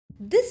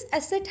This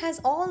asset has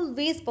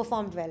always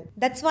performed well.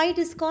 That's why it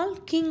is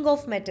called King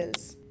of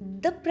Metals.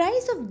 The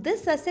price of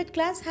this asset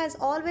class has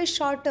always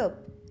shot up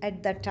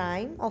at the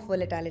time of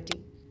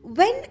volatility.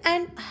 When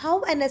and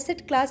how an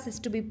asset class is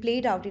to be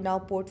played out in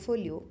our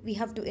portfolio, we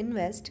have to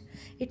invest.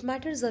 It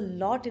matters a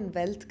lot in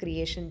wealth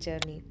creation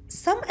journey.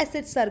 Some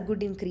assets are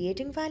good in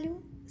creating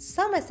value.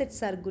 Some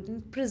assets are good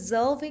in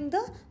preserving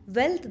the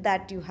wealth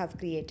that you have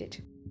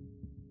created.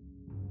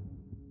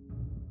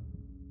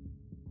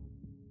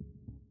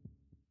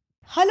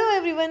 Hello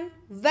everyone,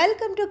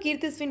 welcome to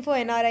Keerthi's FinFo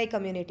NRI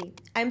community.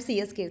 I'm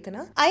CS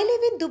Keerthana. I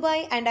live in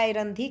Dubai and I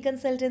run the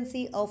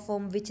consultancy, a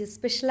firm which is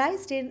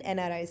specialized in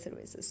NRI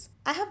services.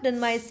 I have done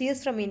my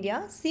CS from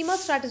India, CMA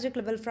strategic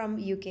level from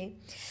UK.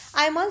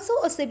 I am also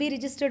a SEBI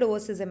registered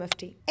overseas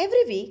MFT.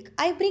 Every week,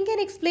 I bring and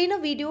explain a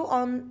video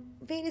on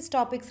various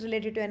topics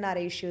related to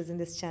NRI issues in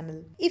this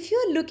channel. If you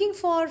are looking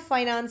for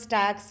finance,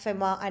 tax,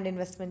 FEMA and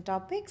investment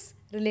topics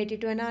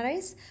related to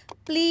NRIs,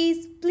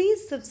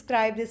 please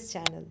subscribe this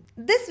channel.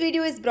 This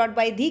video is brought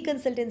by The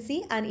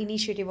Consultancy, an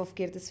initiative of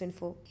Keerthi's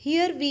FinFo.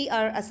 Here we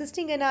are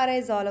assisting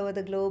NRIs all over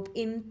the globe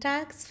in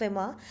tax,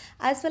 FEMA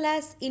as well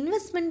as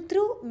investment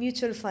through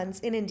mutual funds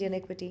in Indian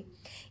equity.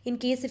 In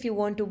case if you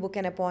want to book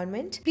an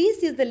appointment,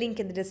 please use the link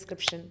in the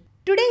description.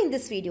 Today in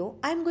this video,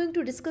 I am going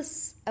to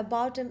discuss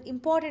about an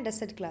important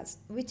asset class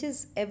which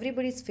is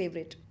everybody's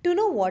favorite. To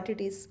know what it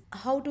is,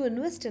 how to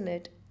invest in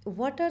it,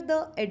 what are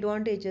the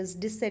advantages,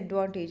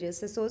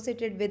 disadvantages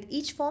associated with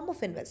each form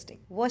of investing.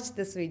 Watch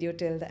this video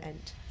till the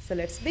end. So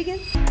let's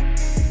begin.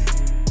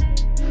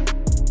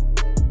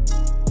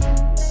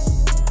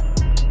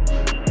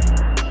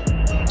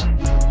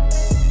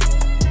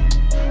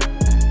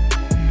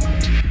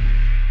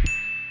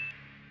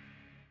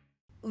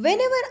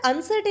 Whenever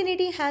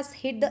uncertainty has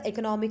hit the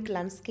economic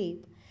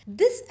landscape,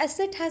 this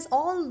asset has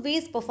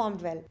always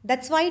performed well.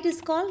 That's why it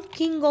is called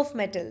King of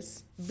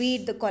Metals. Be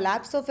it the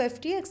collapse of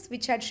FTX,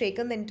 which had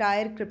shaken the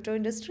entire crypto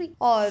industry,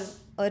 or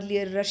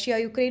earlier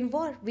Russia-Ukraine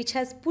war, which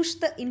has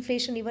pushed the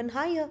inflation even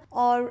higher,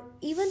 or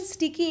even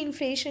sticky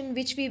inflation,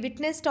 which we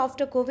witnessed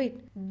after COVID.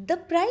 The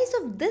price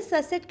of this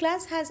asset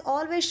class has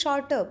always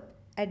shot up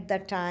at the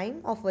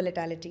time of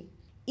volatility.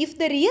 If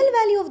the real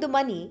value of the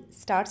money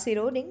starts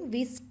eroding,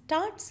 we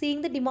start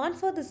seeing the demand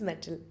for this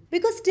metal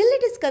because still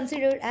it is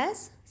considered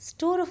as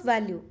store of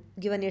value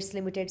given its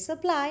limited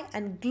supply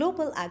and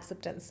global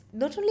acceptance.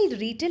 Not only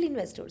retail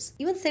investors,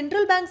 even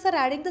central banks are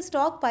adding the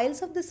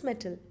stockpiles of this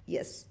metal.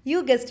 Yes,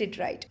 you guessed it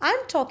right.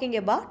 I'm talking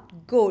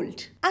about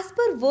gold. As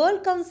per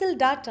World Council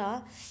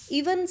data,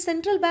 even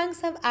central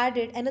banks have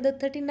added another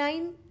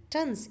 39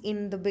 tons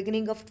in the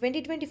beginning of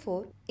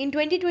 2024. In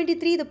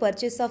 2023, the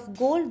purchase of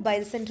gold by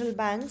the central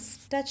banks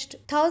touched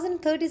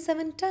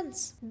 1,037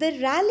 tons. The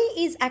rally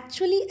is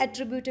actually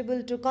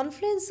attributable to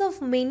confluence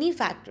of many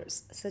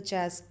factors such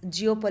as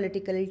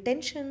geopolitical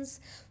tensions,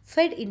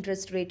 Fed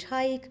interest rate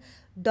hike,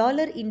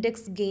 dollar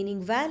index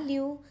gaining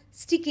value,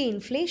 sticky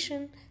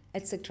inflation,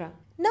 etc.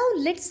 Now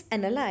let's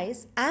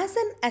analyze as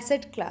an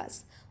asset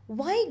class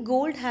why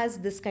gold has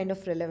this kind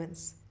of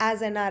relevance.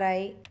 As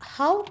NRI,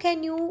 how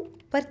can you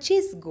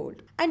purchase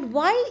gold and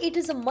why it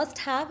is a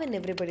must-have in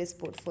everybody's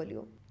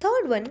portfolio?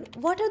 Third one,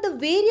 what are the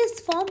various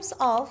forms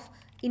of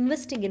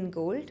investing in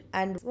gold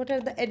and what are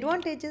the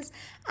advantages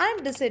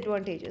and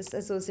disadvantages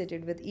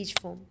associated with each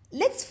form?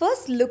 Let's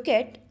first look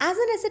at, as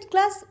an asset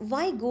class,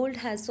 why gold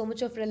has so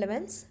much of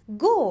relevance.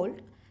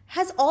 Gold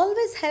has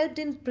always helped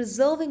in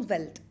preserving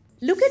wealth.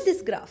 Look at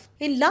this graph.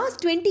 In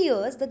last 20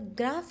 years, the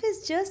graph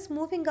is just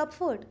moving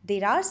upward.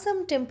 There are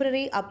some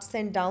temporary ups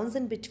and downs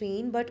in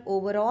between, but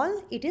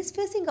overall, it is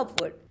facing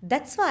upward.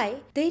 That's why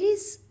there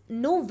is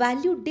no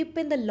value dip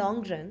in the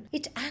long run.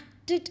 It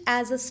acted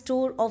as a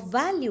store of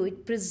value.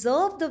 It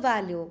preserved the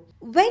value.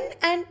 When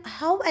and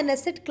how an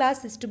asset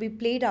class is to be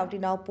played out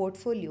in our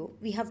portfolio,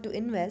 we have to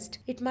invest.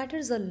 It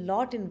matters a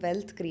lot in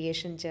wealth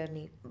creation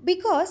journey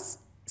because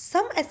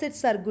some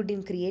assets are good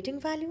in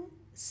creating value.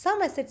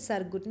 Some assets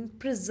are good in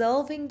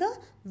preserving the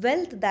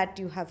wealth that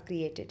you have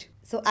created.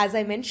 So as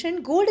I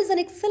mentioned, gold is an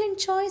excellent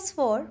choice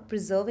for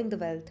preserving the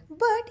wealth.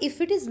 But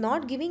if it is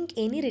not giving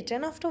any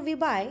return after we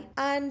buy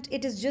and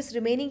it is just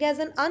remaining as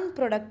an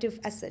unproductive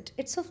asset,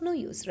 it's of no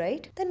use,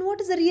 right? Then what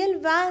is the real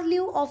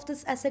value of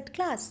this asset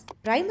class?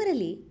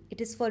 Primarily, it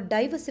is for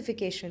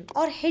diversification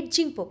or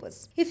hedging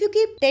purpose. If you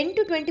keep 10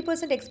 to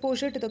 20%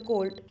 exposure to the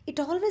gold, it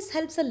always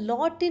helps a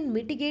lot in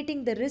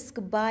mitigating the risk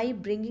by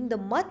bringing the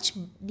much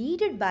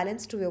needed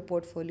balance to your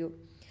portfolio.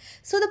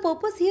 So the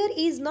purpose here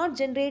is not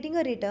generating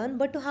a return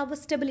but to have a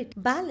stability,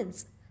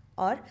 balance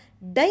or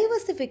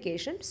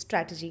diversification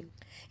strategy.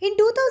 In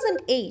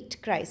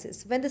 2008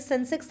 crisis, when the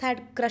Sensex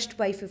had crushed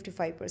by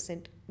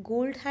 55%,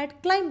 gold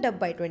had climbed up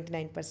by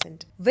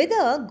 29%.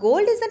 Whether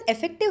gold is an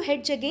effective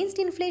hedge against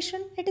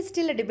inflation, it is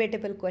still a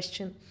debatable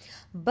question.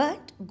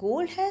 But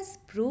gold has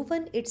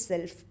proven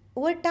itself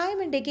over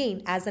time and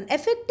again as an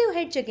effective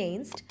hedge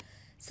against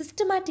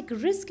systematic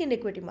risk in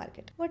equity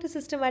market. What is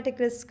systematic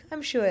risk?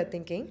 I'm sure you're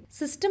thinking.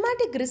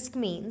 Systematic risk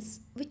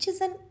means which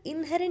is an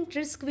inherent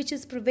risk which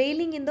is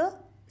prevailing in the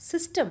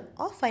system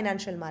of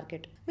financial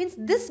market. Means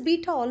this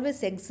beta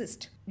always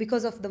exists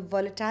because of the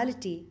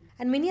volatility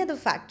and many other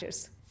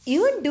factors.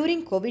 Even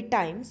during COVID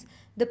times,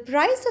 the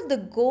price of the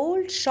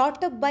gold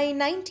shot up by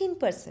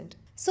 19%.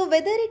 So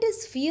whether it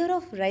is fear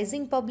of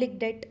rising public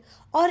debt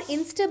or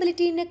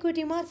instability in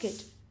equity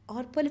market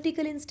or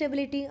political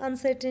instability,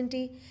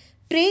 uncertainty,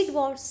 trade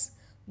wars,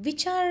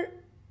 which are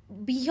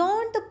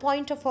beyond the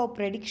point of our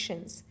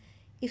predictions,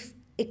 if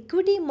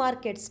equity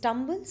market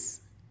stumbles,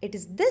 it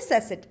is this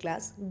asset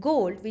class,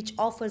 gold, which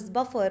offers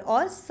buffer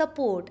or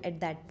support at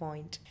that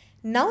point.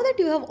 Now that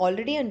you have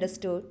already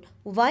understood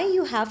why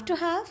you have to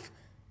have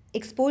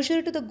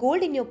exposure to the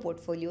gold in your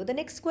portfolio, the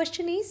next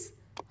question is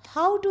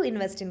how to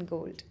invest in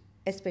gold,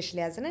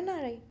 especially as an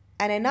NRI.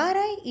 An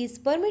NRI is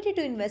permitted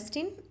to invest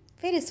in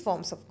various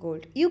forms of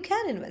gold. You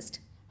can invest.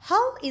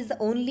 How is the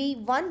only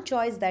one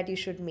choice that you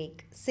should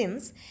make,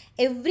 since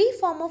every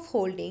form of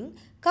holding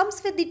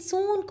comes with its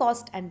own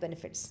cost and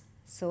benefits.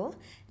 So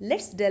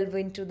let's delve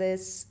into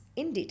this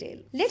in detail.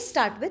 Let's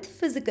start with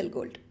physical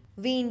gold.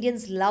 We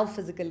Indians love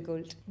physical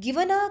gold.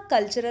 Given our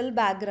cultural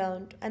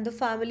background and the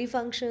family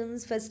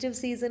functions, festive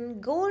season,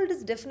 gold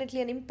is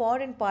definitely an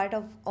important part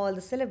of all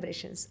the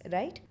celebrations,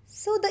 right?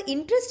 So the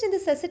interest in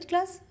this asset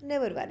class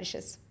never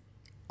vanishes.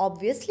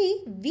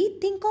 Obviously, we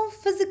think of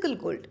physical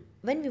gold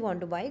when we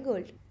want to buy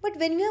gold. But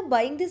when we are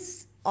buying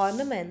these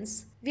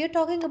ornaments, we are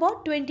talking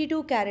about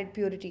 22 carat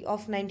purity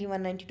of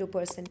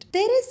 91-92%.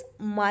 There is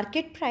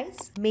market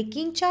price,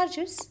 making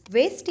charges,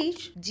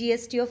 wastage,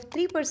 GST of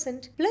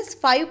 3% plus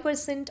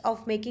 5%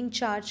 of making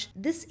charge.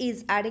 This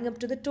is adding up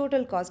to the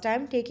total cost. I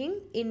am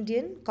taking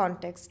Indian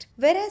context.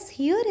 Whereas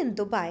here in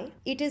Dubai,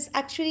 it is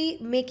actually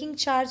making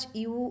charge,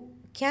 you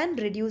can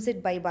reduce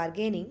it by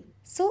bargaining.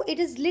 So it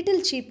is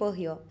little cheaper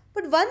here.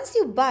 But once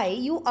you buy,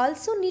 you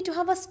also need to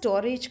have a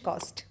storage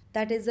cost.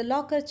 That is the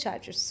locker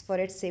charges for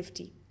its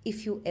safety.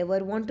 If you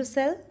ever want to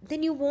sell,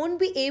 then you won't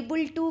be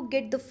able to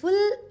get the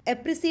full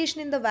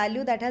appreciation in the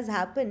value that has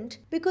happened,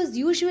 because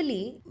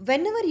usually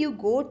whenever you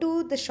go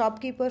to the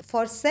shopkeeper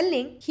for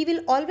selling, he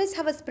will always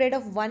have a spread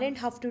of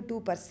 1.5 to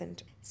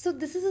 2%. So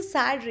this is a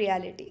sad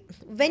reality.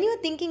 When you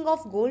are thinking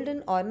of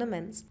golden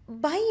ornaments,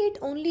 buy it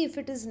only if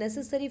it is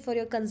necessary for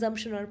your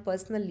consumption or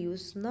personal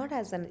use, not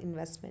as an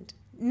investment.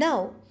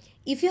 Now,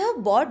 if you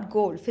have bought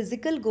gold,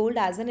 physical gold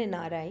as an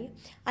NRI,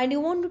 and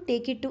you want to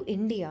take it to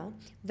India,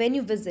 when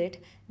you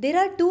visit, there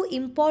are two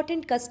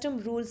important custom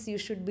rules you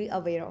should be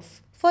aware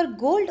of. For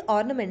gold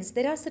ornaments,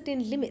 there are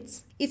certain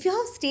limits. If you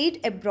have stayed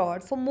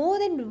abroad for more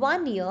than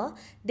 1 year,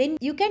 then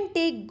you can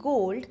take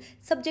gold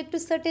subject to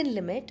certain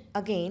limit.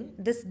 Again,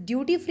 this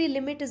duty-free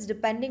limit is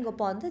depending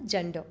upon the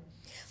gender.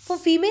 For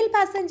female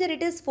passenger,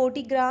 it is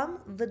 40 gram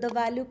with the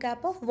value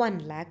cap of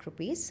 1 lakh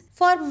rupees.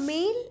 For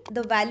male,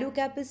 the value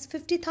cap is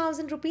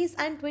 50,000 rupees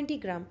and 20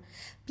 gram.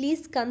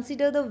 Please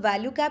consider the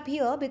value cap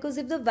here, because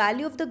if the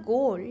value of the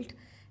gold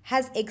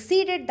has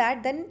exceeded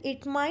that, then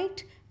it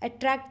might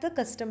attract the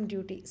custom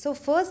duty. So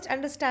first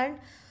understand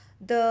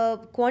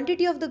the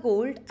quantity of the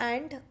gold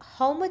and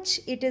how much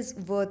it is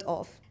worth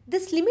of.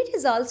 This limit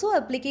is also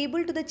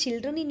applicable to the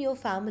children in your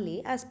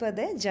family as per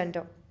their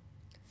gender.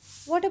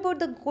 What about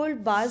the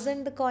gold bars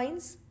and the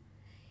coins?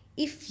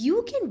 If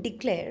you can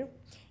declare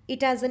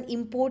it as an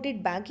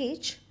imported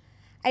baggage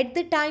at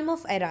the time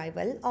of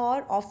arrival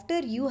or after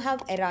you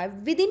have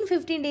arrived within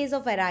 15 days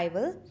of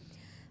arrival,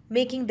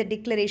 making the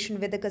declaration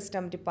with the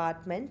custom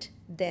department,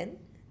 then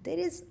there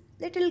is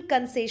little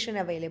concession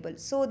available.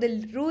 So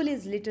the rule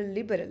is little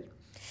liberal.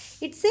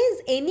 It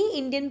says any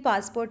Indian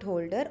passport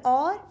holder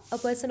or a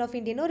person of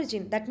Indian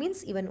origin, that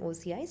means even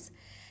OCIs,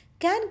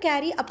 can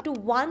carry up to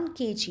 1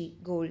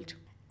 kg gold,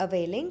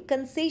 availing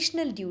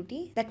concessional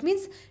duty. That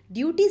means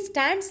duty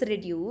stands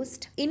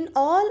reduced. In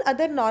all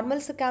other normal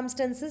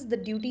circumstances, the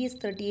duty is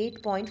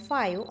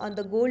 38.5 on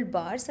the gold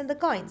bars and the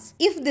coins.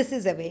 If this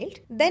is availed,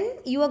 then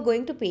you are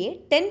going to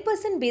pay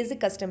 10% basic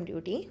custom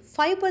duty,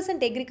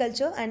 5%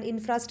 agriculture and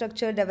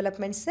infrastructure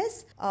development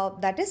cess,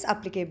 that is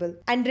applicable.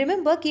 And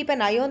remember, keep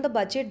an eye on the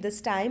budget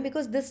this time,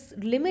 because this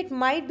limit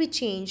might be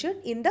changed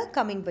in the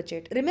coming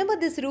budget. Remember,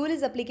 this rule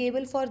is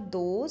applicable for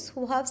those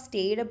who have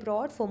stayed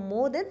abroad for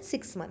more than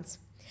 6 months.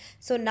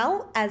 So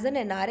now, as an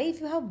NRI, if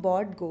you have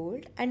bought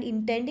gold and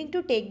intending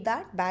to take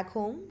that back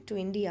home to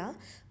India,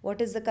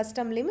 what is the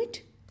custom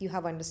limit? You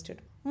have understood.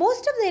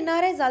 Most of the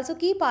NRIs also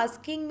keep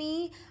asking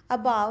me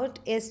about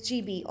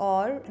SGB,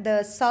 or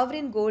the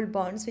sovereign gold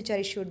bonds which are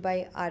issued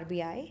by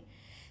RBI.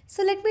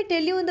 So let me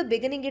tell you in the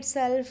beginning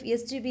itself,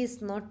 SGB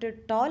is not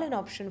at all an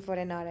option for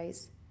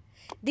NRIs.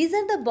 These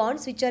are the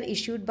bonds which are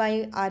issued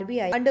by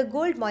RBI under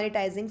gold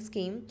monetizing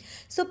scheme.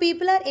 So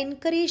people are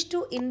encouraged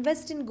to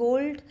invest in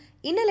gold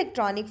in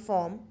electronic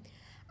form,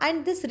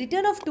 and this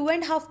return of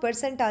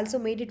 2.5% also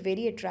made it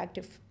very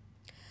attractive.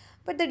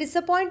 But the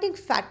disappointing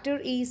factor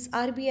is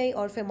RBI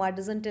or FEMA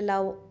doesn't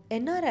allow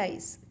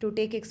NRIs to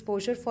take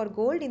exposure for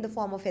gold in the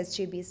form of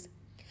SGBs,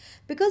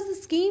 because the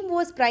scheme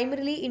was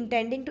primarily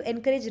intending to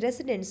encourage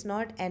residents,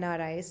 not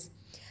NRIs.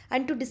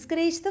 and to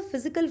discourage the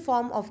physical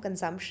form of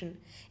consumption.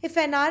 If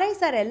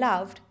NRIs are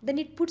allowed, then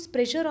it puts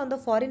pressure on the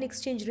foreign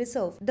exchange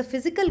reserve. The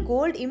physical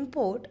gold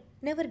import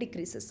never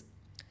decreases.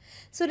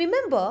 So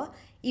remember,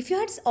 if you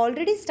had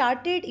already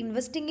started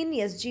investing in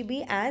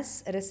SGB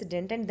as a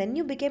resident and then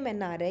you became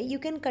NRI, you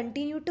can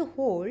continue to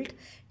hold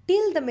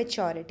till the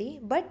maturity,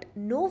 but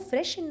no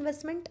fresh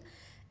investment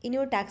in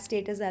your tax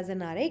status as an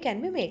RI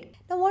can be made.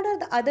 Now, what are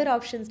the other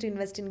options to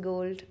invest in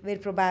gold where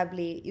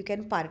probably you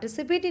can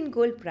participate in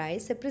gold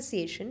price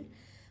appreciation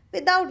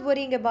without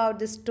worrying about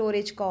the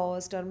storage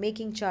cost or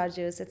making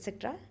charges,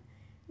 etc.?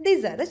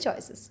 These are the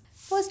choices.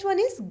 First one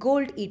is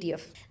gold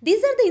ETF.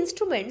 These are the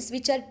instruments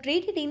which are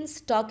traded in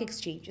stock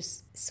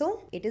exchanges.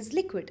 So it is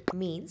liquid,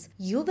 means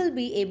you will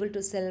be able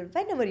to sell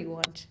whenever you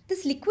want.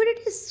 This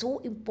liquidity is so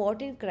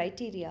important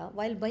criteria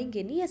while buying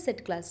any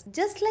asset class,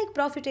 just like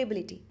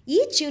profitability.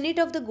 Each unit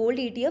of the gold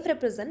ETF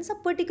represents a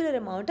particular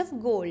amount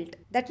of gold.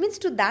 That means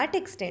to that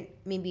extent,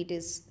 maybe it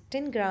is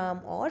 10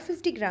 gram or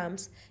 50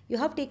 grams, you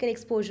have taken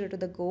exposure to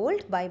the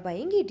gold by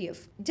buying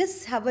ETF.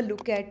 Just have a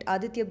look at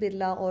Aditya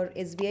Birla or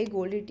SBI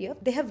Gold ETF.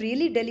 They have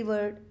really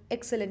delivered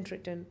excellent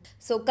return.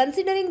 So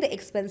considering the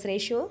expense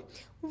ratio,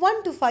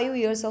 1 to 5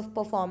 years of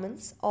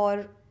performance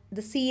or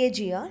the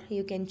CAGR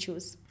you can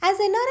choose. As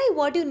NRI,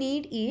 what you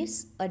need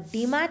is a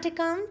demat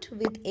account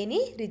with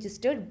any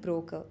registered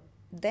broker.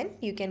 Then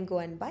you can go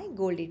and buy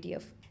gold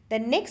ETF. The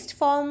next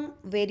form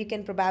where you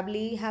can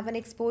probably have an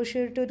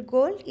exposure to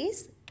gold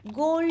is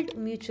gold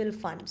mutual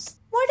funds.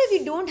 What if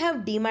you don't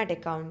have demat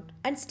account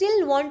and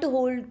still want to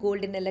hold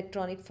gold in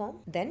electronic form?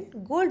 Then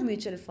gold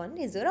mutual fund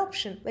is your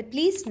option. But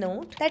please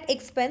note that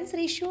expense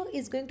ratio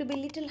is going to be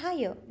little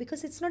higher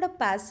because it's not a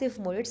passive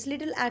mode, it's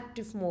little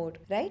active mode,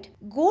 right?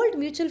 Gold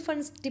mutual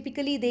funds,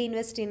 typically they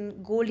invest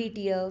in gold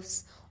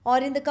ETFs or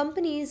in the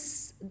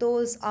companies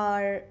those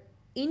are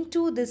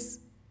into this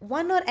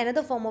one or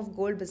another form of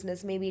gold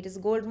business. Maybe it is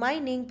gold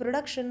mining,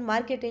 production,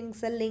 marketing,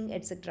 selling,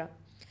 etc.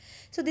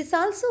 So this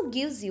also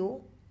gives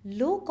you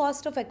low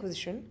cost of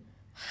acquisition,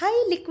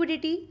 high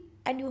liquidity,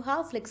 and you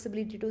have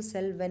flexibility to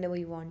sell whenever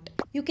you want.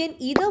 You can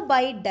either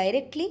buy it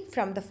directly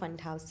from the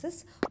fund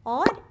houses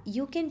or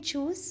you can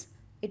choose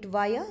it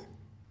via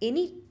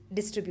any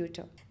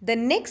distributor. The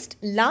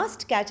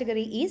last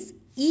category is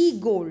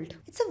e-gold.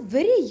 It's a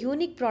very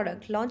unique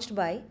product launched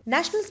by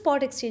National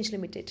Spot Exchange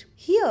Limited.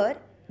 Here,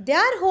 they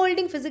are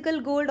holding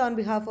physical gold on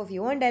behalf of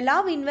you and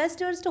allow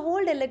investors to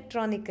hold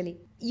electronically.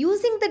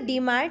 Using the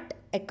demat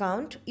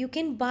account, you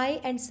can buy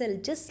and sell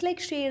just like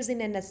shares in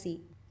NSE.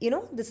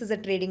 This is a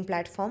trading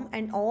platform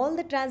and all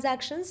the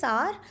transactions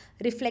are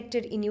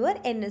reflected in your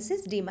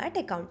NSE's demat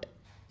account.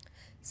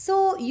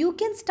 So you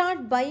can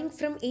start buying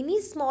from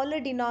any smaller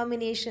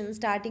denomination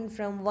starting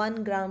from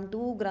 1 gram,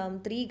 2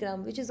 gram, 3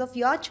 gram, which is of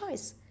your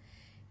choice.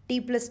 T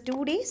plus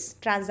 2 days,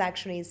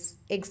 transaction is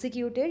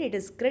executed, it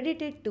is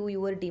credited to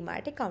your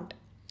demat account.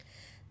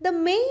 The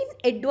main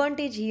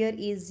advantage here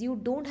is you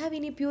don't have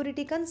any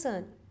purity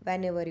concern.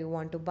 Whenever you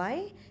want to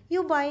buy,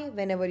 you buy.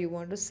 Whenever you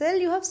want to sell,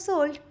 you have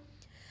sold.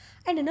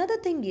 And another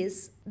thing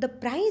is the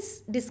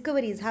price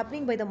discovery is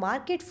happening by the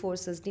market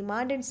forces,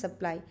 demand and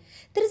supply.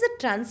 There is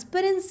a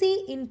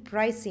transparency in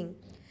pricing.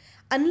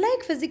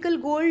 Unlike physical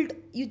gold,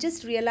 you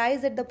just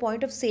realize at the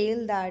point of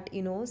sale that,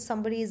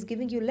 somebody is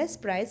giving you less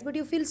price, but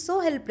you feel so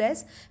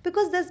helpless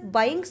because this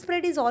buying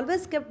spread is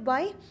always kept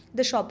by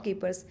the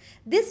shopkeepers.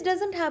 This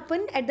doesn't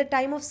happen at the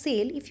time of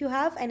sale if you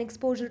have an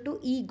exposure to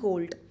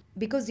e-gold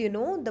because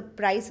the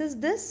price is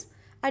this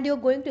and you're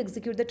going to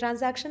execute the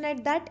transaction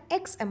at that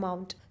X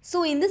amount.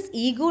 So in this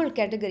e-gold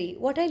category,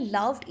 what I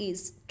loved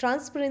is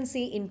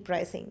transparency in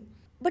pricing.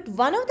 But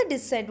one of the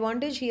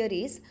disadvantage here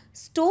is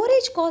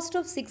storage cost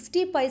of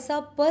 60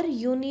 paisa per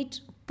unit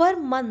per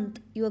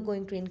month you are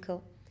going to incur.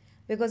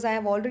 Because I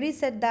have already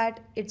said that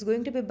it's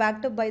going to be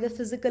backed up by the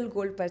physical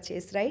gold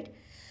purchase, right?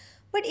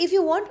 But if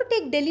you want to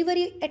take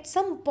delivery at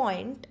some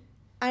point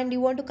and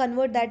you want to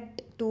convert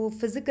that to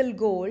physical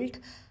gold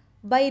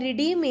by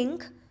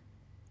redeeming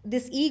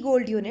this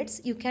e-gold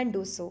units, you can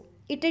do so.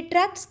 It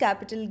attracts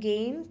capital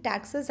gain,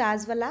 taxes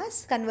as well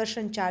as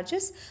conversion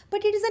charges,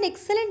 but it is an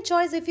excellent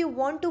choice if you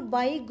want to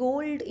buy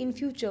gold in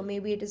future.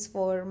 Maybe it is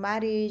for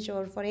marriage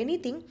or for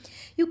anything.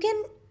 You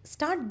can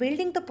start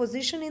building the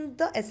position in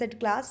the asset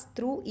class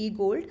through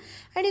e-gold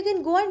and you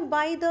can go and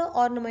buy the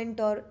ornament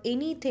or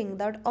anything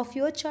that of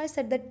your choice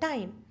at that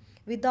time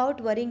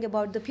without worrying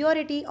about the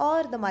purity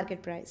or the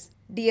market price.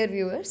 Dear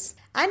viewers,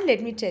 and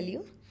let me tell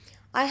you,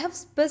 I have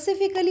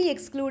specifically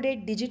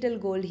excluded digital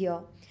gold here.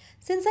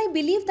 Since I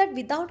believe that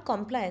without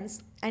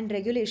compliance and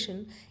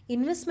regulation,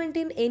 investment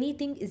in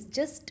anything is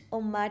just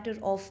a matter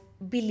of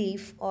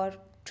belief or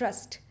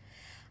trust.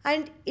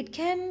 And it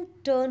can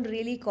turn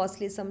really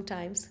costly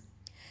sometimes.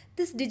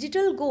 This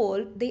digital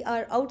gold, they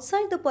are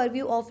outside the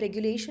purview of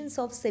regulations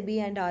of SEBI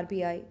and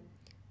RBI.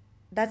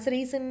 That's the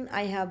reason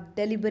I have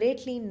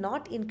deliberately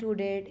not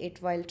included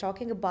it while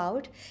talking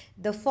about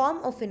the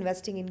form of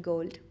investing in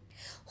gold.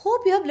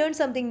 Hope you have learned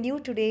something new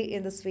today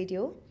in this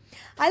video.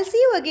 I'll see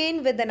you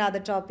again with another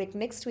topic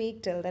next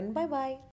week. Till then, bye-bye.